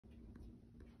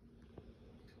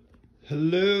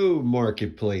Hello,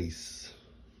 Marketplace.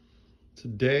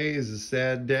 Today is a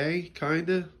sad day,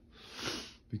 kinda,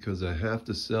 because I have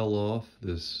to sell off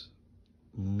this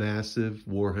massive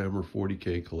Warhammer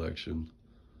 40K collection.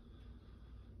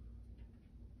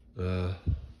 But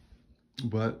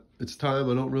it's time.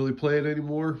 I don't really play it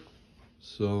anymore,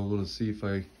 so I'm gonna see if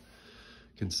I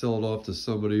can sell it off to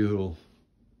somebody who'll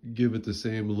give it the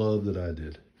same love that I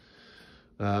did.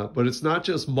 But it's not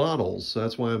just models. So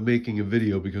that's why I'm making a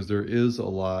video, because there is a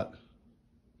lot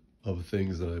of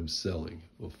things that I'm selling.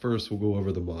 Well, first we'll go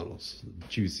over the models, the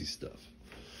juicy stuff.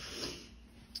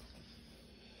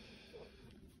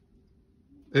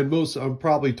 And I'm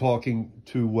probably talking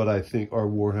to what I think are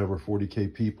Warhammer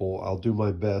 40K people. I'll do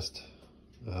my best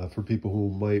for people who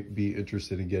might be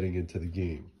interested in getting into the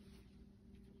game.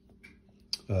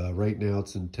 Right now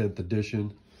it's in 10th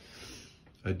edition.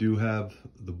 I do have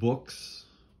the books,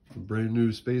 the brand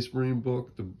new Space Marine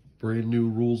book, the brand new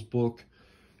rules book,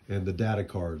 and the data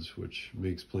cards, which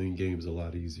makes playing games a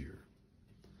lot easier.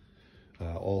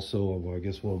 Also, I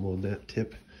guess while I'm on that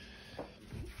tip,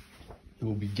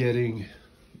 we'll be getting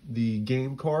the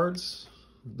game cards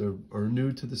that are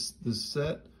new to this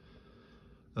set,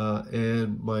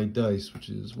 and my dice, which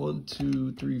is 1,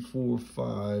 2, 3, 4,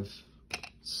 5,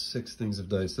 6 things of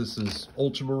dice. This is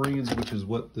Ultramarines, which is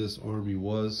what this army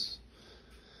was.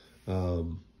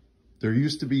 There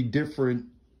used to be different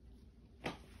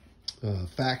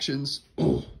factions.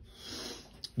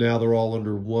 Now they're all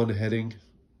under one heading.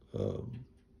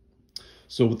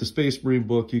 So with the Space Marine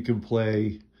book, you can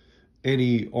play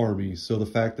any army. So the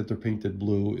fact that they're painted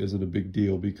blue isn't a big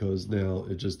deal, because now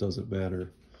it just doesn't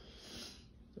matter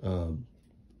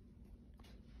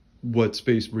what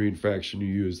Space Marine faction you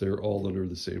use. They're all under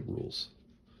the same rules.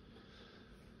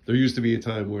 There used to be a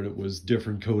time when it was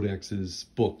different codexes,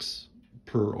 books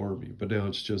per army, but now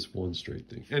it's just one straight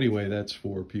thing. Anyway, that's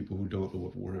for people who don't know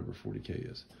what Warhammer 40K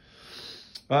is.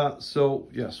 So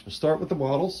yes, we'll start with the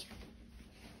models.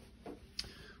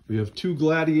 We have 2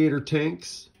 Gladiator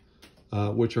tanks,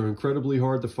 which are incredibly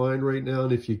hard to find right now,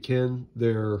 and if you can,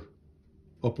 they're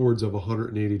upwards of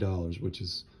 $180, which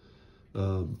is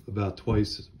about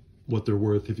twice what they're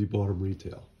worth if you bought them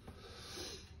retail.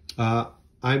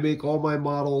 I make all my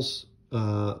models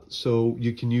so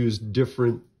you can use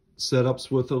different setups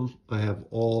with them. I have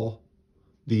all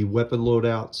the weapon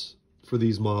loadouts for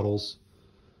these models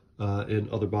in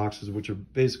other boxes, which are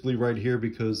basically right here,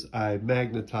 because I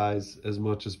magnetize as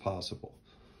much as possible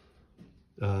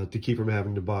to keep from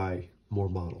having to buy more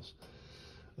models.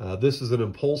 This is an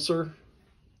impulsor,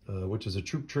 which is a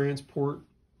troop transport.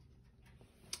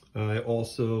 I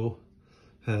also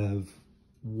have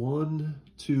 1,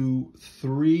 2,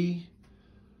 3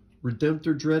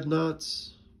 Redemptor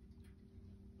Dreadnoughts,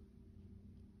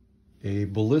 a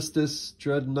Ballistus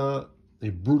Dreadnought,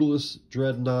 a Brutalist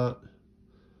Dreadnought,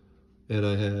 and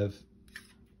I have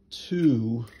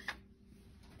 2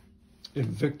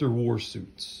 Invictor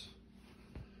Warsuits.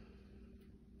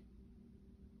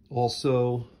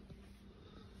 Also,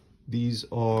 these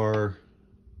are,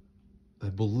 I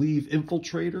believe,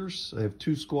 Infiltrators. I have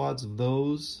 2 squads of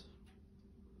those.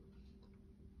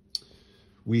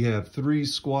 We have 3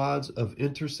 squads of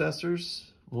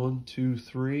Intercessors. 1, 2,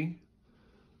 3.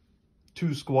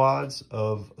 2 squads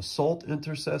of Assault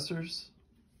Intercessors.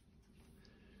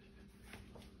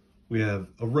 We have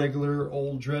a regular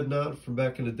old Dreadnought from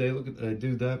back in the day. Look at, I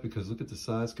do that because look at the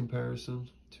size comparison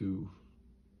to,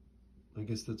 I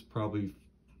guess that's probably,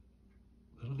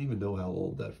 I don't even know how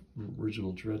old that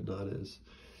original Dreadnought is.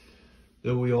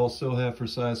 Then we also have, for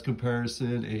size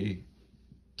comparison, a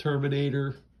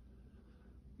Terminator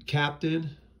Captain,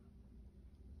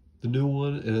 the new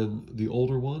one and the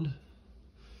older one.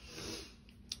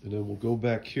 And then we'll go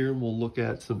back here and we'll look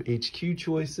at some HQ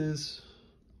choices,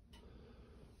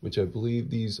 which I believe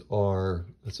these are,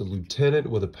 that's a lieutenant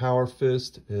with a power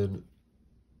fist and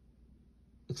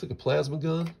looks like a plasma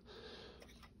gun.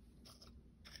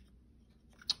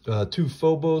 2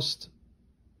 Phobos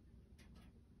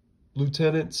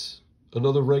lieutenants,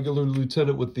 another regular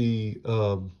lieutenant with the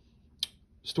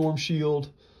storm shield,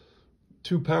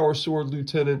 2 power sword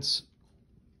lieutenants,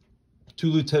 2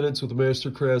 lieutenants with the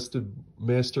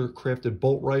master-crafted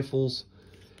bolt rifles,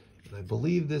 and I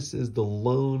believe this is the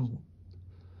lone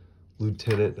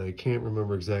lieutenant. I can't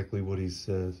remember exactly what he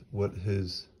says, what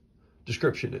his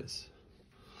description is.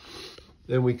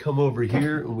 Then we come over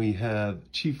here and we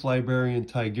have Chief Librarian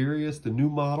Tigurius, the new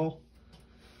model,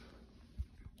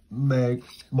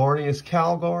 Marnius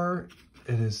Calgar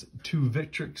and his 2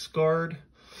 Victrix Guard,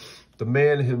 the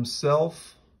man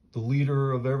himself, the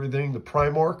leader of everything, the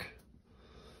Primarch.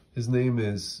 His name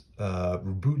is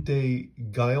Rebute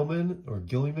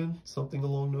Gilliman, something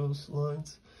along those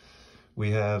lines.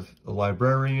 We have a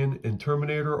Librarian in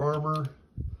Terminator armor,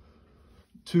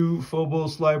 2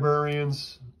 Phobos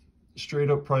Librarians, straight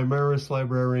up Primaris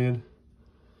Librarian,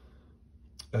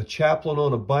 a Chaplain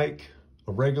on a bike,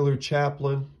 a regular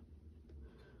Chaplain,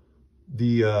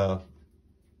 the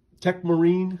Tech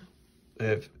Marine,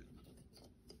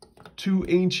 2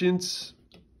 Ancients,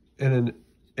 and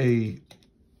a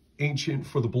Ancient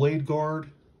for the Blade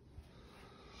Guard.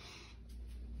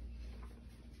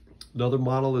 Another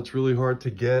model that's really hard to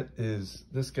get is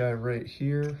this guy right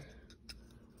here.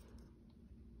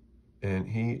 And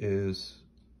he is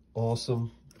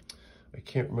awesome. I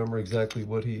can't remember exactly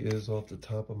what he is off the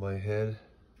top of my head.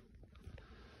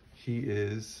 He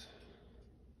is,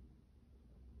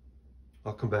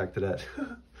 I'll come back to that.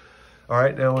 All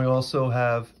right, now we also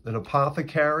have an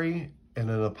Apothecary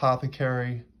and an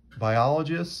Apothecary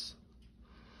Biologist.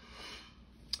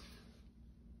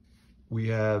 We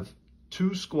have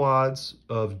 2 squads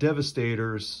of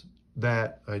Devastators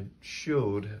that I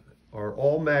showed are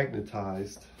all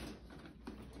magnetized.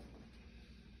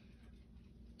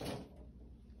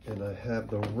 And I have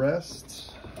the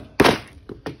rest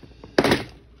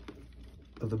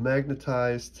of the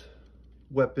magnetized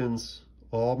weapons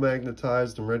all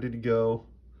magnetized and ready to go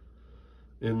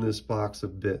in this box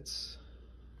of bits.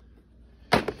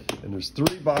 And there's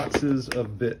 3 boxes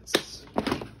of bits,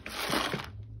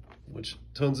 which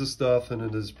tons of stuff, and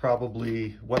it is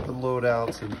probably weapon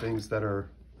loadouts and things that are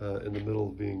in the middle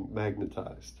of being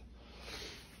magnetized.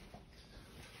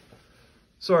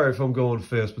 Sorry if I'm going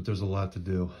fast, but there's a lot to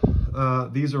do.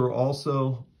 These are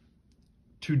also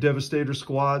 2 Devastator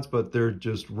squads, but they're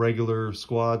just regular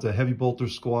squads, a Heavy Bolter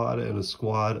squad and a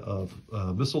squad of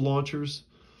missile launchers.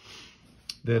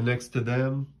 Then next to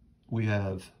them, we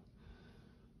have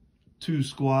 2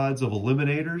 squads of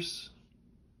Eliminators.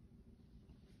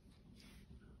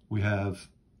 We have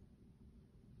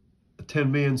a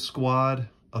 10-man squad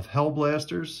of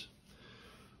Hellblasters,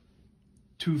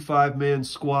 2 5-man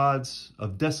squads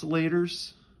of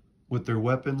Desolators with their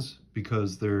weapons,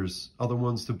 because there's other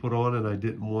ones to put on and I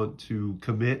didn't want to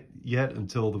commit yet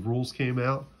until the rules came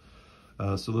out.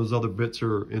 So those other bits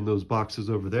are in those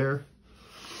boxes over there.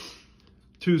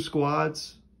 2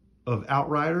 squads of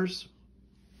Outriders.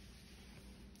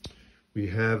 We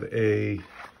have a,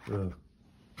 oh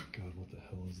God, what the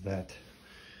hell is that?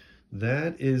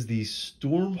 That is the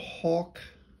Stormhawk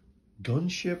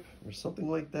gunship or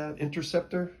something like that.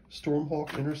 Interceptor,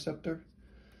 Stormhawk Interceptor.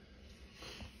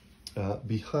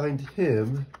 Behind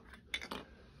him,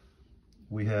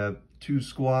 we have 2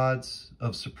 squads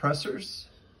of Suppressors.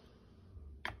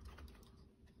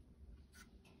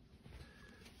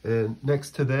 And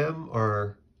next to them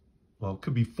are, well, it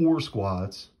could be 4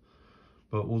 squads,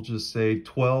 but we'll just say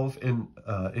 12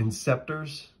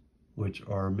 Inceptors, which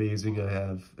are amazing. I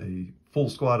have a full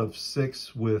squad of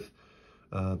 6 with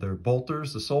their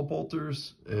bolters, assault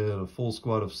bolters, and a full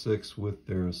squad of 6 with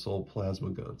their assault plasma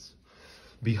guns.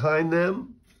 Behind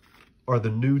them are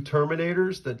the new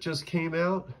Terminators that just came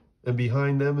out, and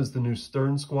behind them is the new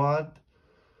Stern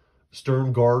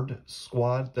Guard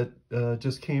squad that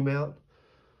just came out.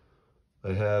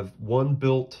 I have 1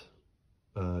 built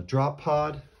drop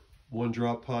pod, 1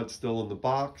 drop pod still in the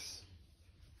box.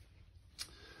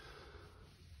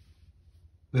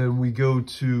 Then we go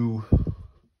to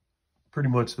pretty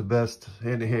much the best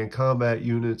hand-to-hand combat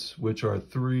units, which are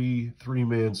 3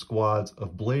 3-man squads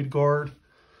of Blade Guard,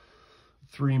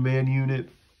 3-man unit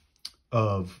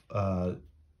of,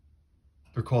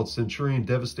 they're called Centurion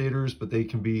Devastators, but they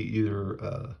can be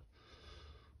either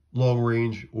long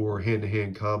range or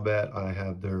hand-to-hand combat. I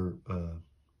have their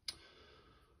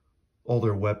all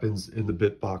their weapons in the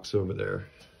bit box over there.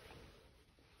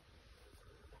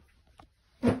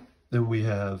 Then we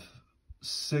have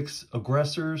 6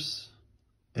 Aggressors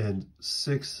and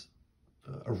 6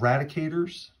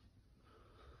 Eradicators.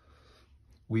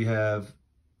 We have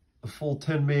a full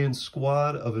 10-man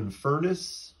squad of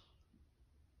Infernus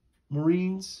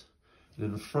Marines.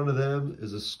 And in front of them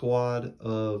is a squad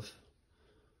of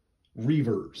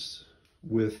Reavers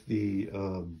with the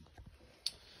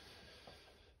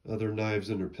other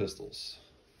knives in their pistols.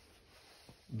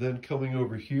 Then coming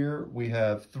over here, we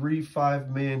have 3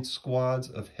 5-man squads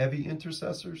of Heavy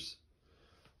Intercessors,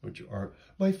 which are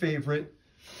my favorite.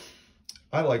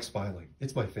 I like Spyling.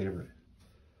 It's my favorite.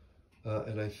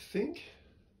 And I think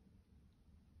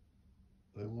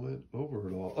I went over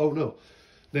it all. Oh, no.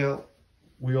 Now,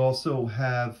 we also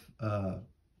have,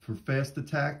 for fast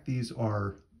attack, these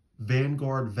are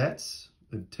Vanguard Vets,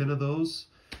 and 10 of those.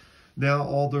 Now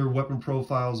all their weapon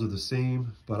profiles are the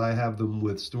same, but I have them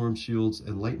with storm shields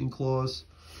and lightning claws.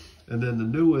 And then the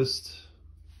newest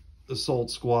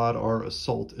assault squad are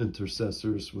assault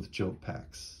intercessors with jump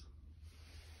packs.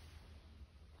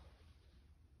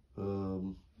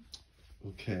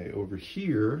 Okay, over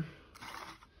here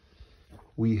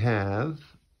we have,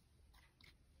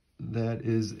 that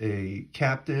is a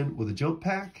captain with a jump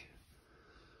pack.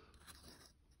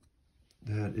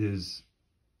 That is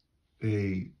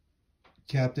a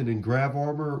captain in grav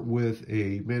armor with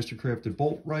a mastercrafted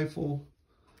bolt rifle.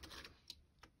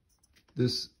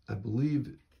 This, I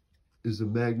believe, is a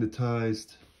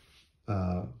magnetized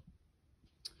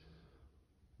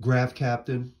grav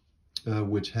captain,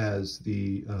 which has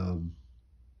the,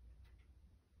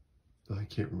 I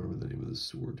can't remember the name of the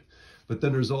sword. But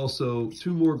then there's also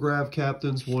 2 more grav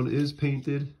captains. One is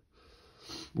painted.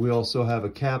 We also have a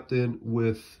captain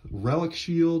with relic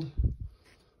shield,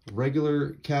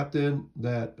 regular captain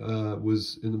that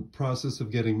was in the process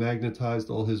of getting magnetized.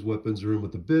 All his weapons are in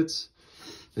with the bits,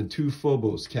 and 2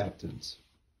 Phobos captains.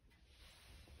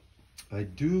 I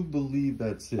do believe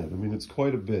that's it. I mean, it's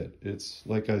quite a bit. It's,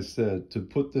 like I said, to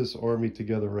put this army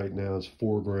together right now is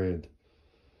 $4 grand.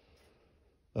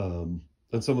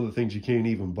 And some of the things you can't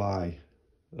even buy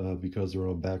because they're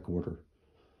on back order.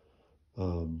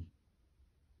 And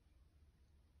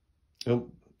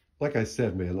like I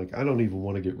said, man, like I don't even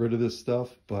want to get rid of this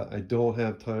stuff, but I don't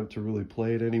have time to really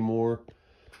play it anymore.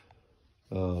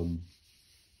 And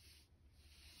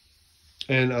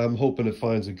I'm hoping it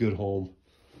finds a good home.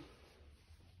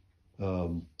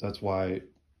 That's why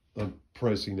I'm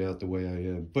pricing out the way I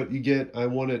am. But I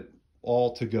want it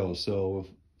all to go. So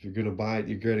if you're going to buy it,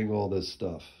 you're getting all this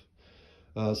stuff.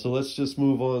 So let's just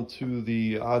move on to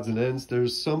the odds and ends.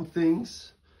 There's some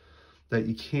things that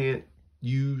you can't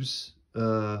use,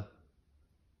 let's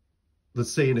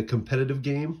say in a competitive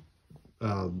game,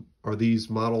 are these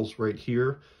models right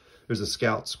here. There's a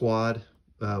scout squad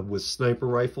with sniper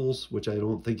rifles, which I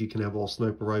don't think you can have all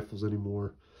sniper rifles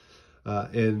anymore.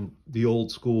 And the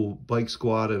old school bike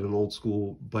squad and an old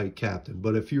school bike captain.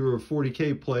 But if you're a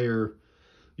 40K player,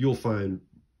 you'll find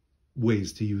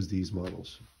ways to use these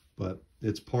models. But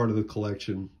it's part of the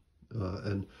collection.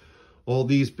 And all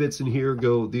these bits in here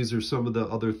these are some of the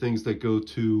other things that go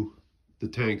to the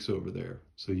tanks over there.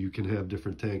 So you can have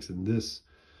different tanks. And this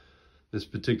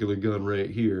particular gun right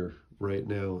here, right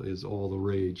now, is all the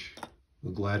rage. The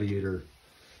Gladiator.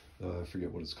 I forget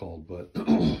what it's called, but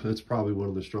it's probably one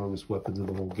of the strongest weapons in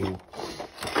the whole game.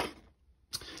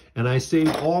 And I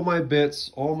saved all my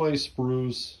bits, all my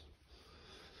sprues.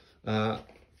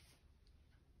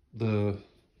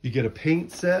 You get a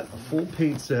paint set, a full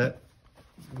paint set,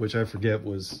 which I forget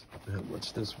was how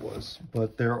much this was,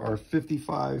 but there are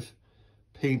 55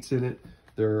 paints in it.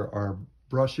 There are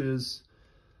brushes.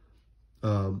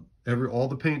 All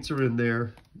the paints are in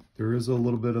there. There is a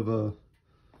little bit of a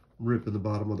rip in the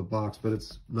bottom of the box, but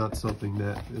it's not something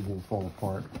that it will fall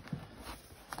apart.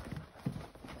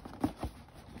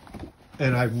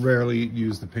 And I rarely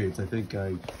use the paints. I think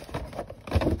I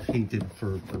painted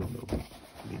for, I don't know,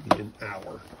 maybe an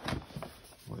hour.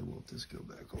 Why won't this go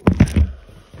back over?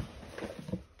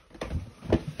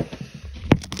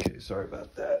 Okay, sorry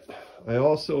about that. I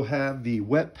also have the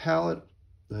wet palette.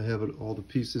 I have all the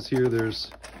pieces here.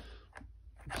 There's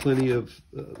plenty of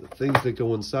things that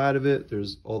go inside of it.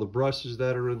 There's all the brushes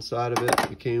that are inside of it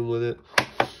that came with it.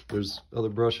 There's other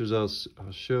brushes I'll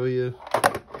show you.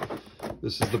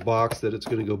 This is the box that it's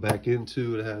going to go back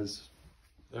into. It has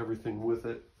everything with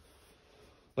it.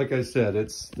 Like I said,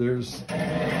 there's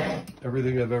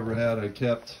everything I've ever had I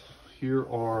kept. Here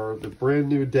are the brand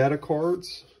new data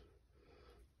cards.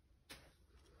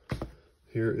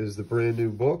 Here is the brand new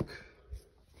book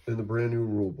and the brand new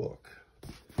rule book.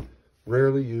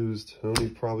 Rarely used. I only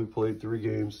probably played 3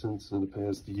 games since in the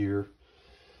past year.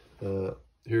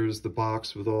 Here's the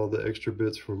box with all the extra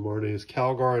bits from Marne's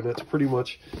Calgar, and that's pretty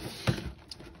much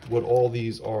what all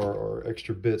these are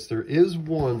extra bits. There is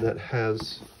one that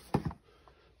has,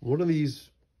 one of these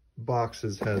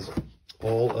boxes has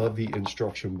all of the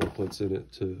instruction booklets in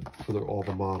it for all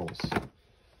the models.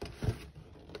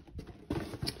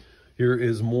 Here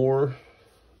is more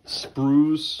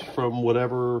sprues from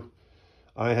whatever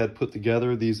I had put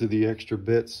together. These are the extra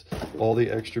bits. All the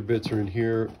extra bits are in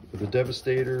here. The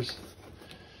Devastators.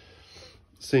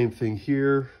 Same thing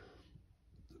here.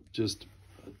 Just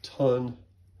a ton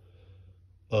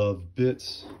of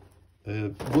bits.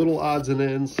 And little odds and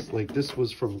ends. Like this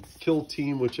was from Kill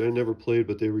Team, which I never played,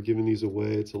 but they were giving these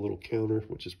away. It's a little counter,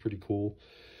 which is pretty cool.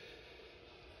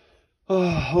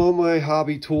 All my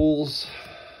hobby tools.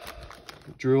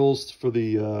 Drills for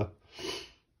the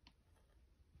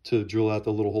to drill out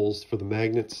the little holes for the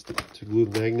magnets, to glue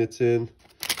the magnets in.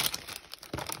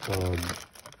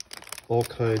 All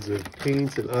kinds of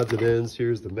paints and odds and ends.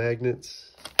 Here's the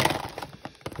magnets.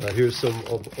 Here's some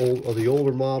of the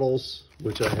older models,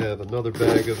 which I have another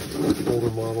bag of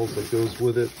older models that goes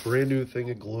with it. Brand new thing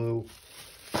of glue.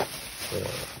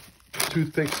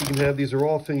 Toothpicks you can have. These are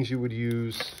all things you would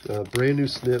use. Brand new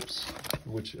snips,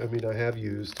 which, I mean, I have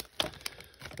used.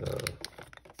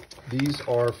 These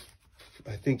are,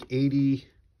 I think, 80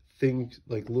 things,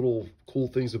 like little cool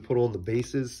things to put on the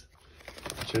bases,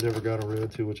 which I never got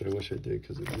around to, which I wish I did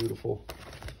because they're beautiful.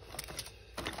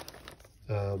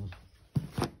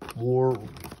 More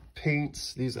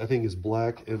paints. These, I think, is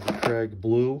black and Crag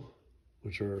blue,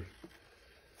 which are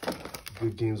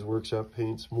good Games Workshop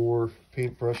paints. More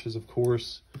paint brushes, of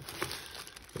course.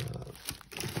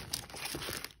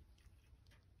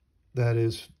 That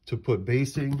is to put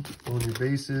basing on your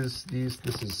bases. This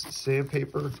is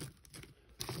sandpaper,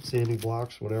 sanding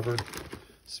blocks, whatever.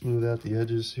 Smooth out the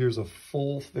edges. Here's a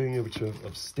full thing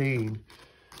of stain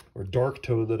or dark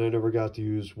tone that I never got to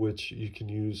use, which you can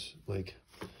use, like,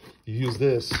 you use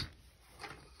this.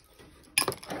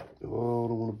 Oh, I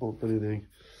don't want to bump anything.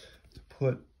 To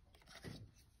put,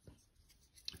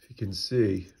 if you can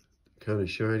see, kind of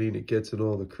shiny, and it gets in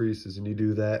all the creases, and you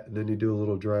do that, and then you do a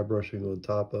little dry brushing on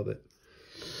top of it.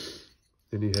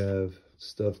 And you have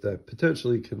stuff that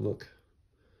potentially can look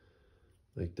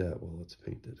like that while it's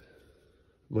painted.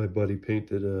 My buddy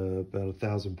painted about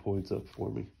 1,000 points up for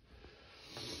me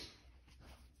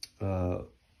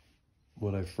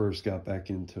when I first got back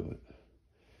into it.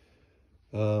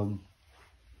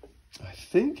 I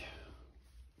think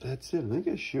that's it. I think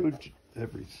I showed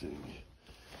everything.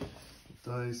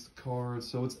 Dice, cards.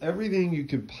 So it's everything you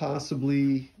could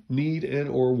possibly need and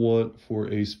or want for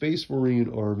a Space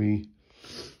Marine army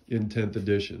in 10th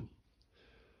edition.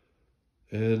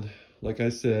 And like I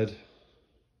said,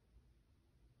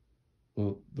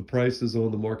 well, the price is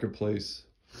on the marketplace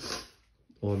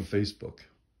on Facebook.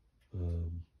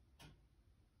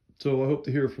 So I hope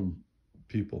to hear from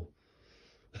people.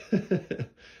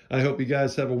 I hope you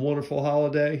guys have a wonderful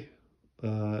holiday,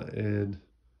 and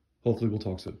hopefully we'll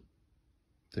talk soon.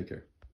 Take care.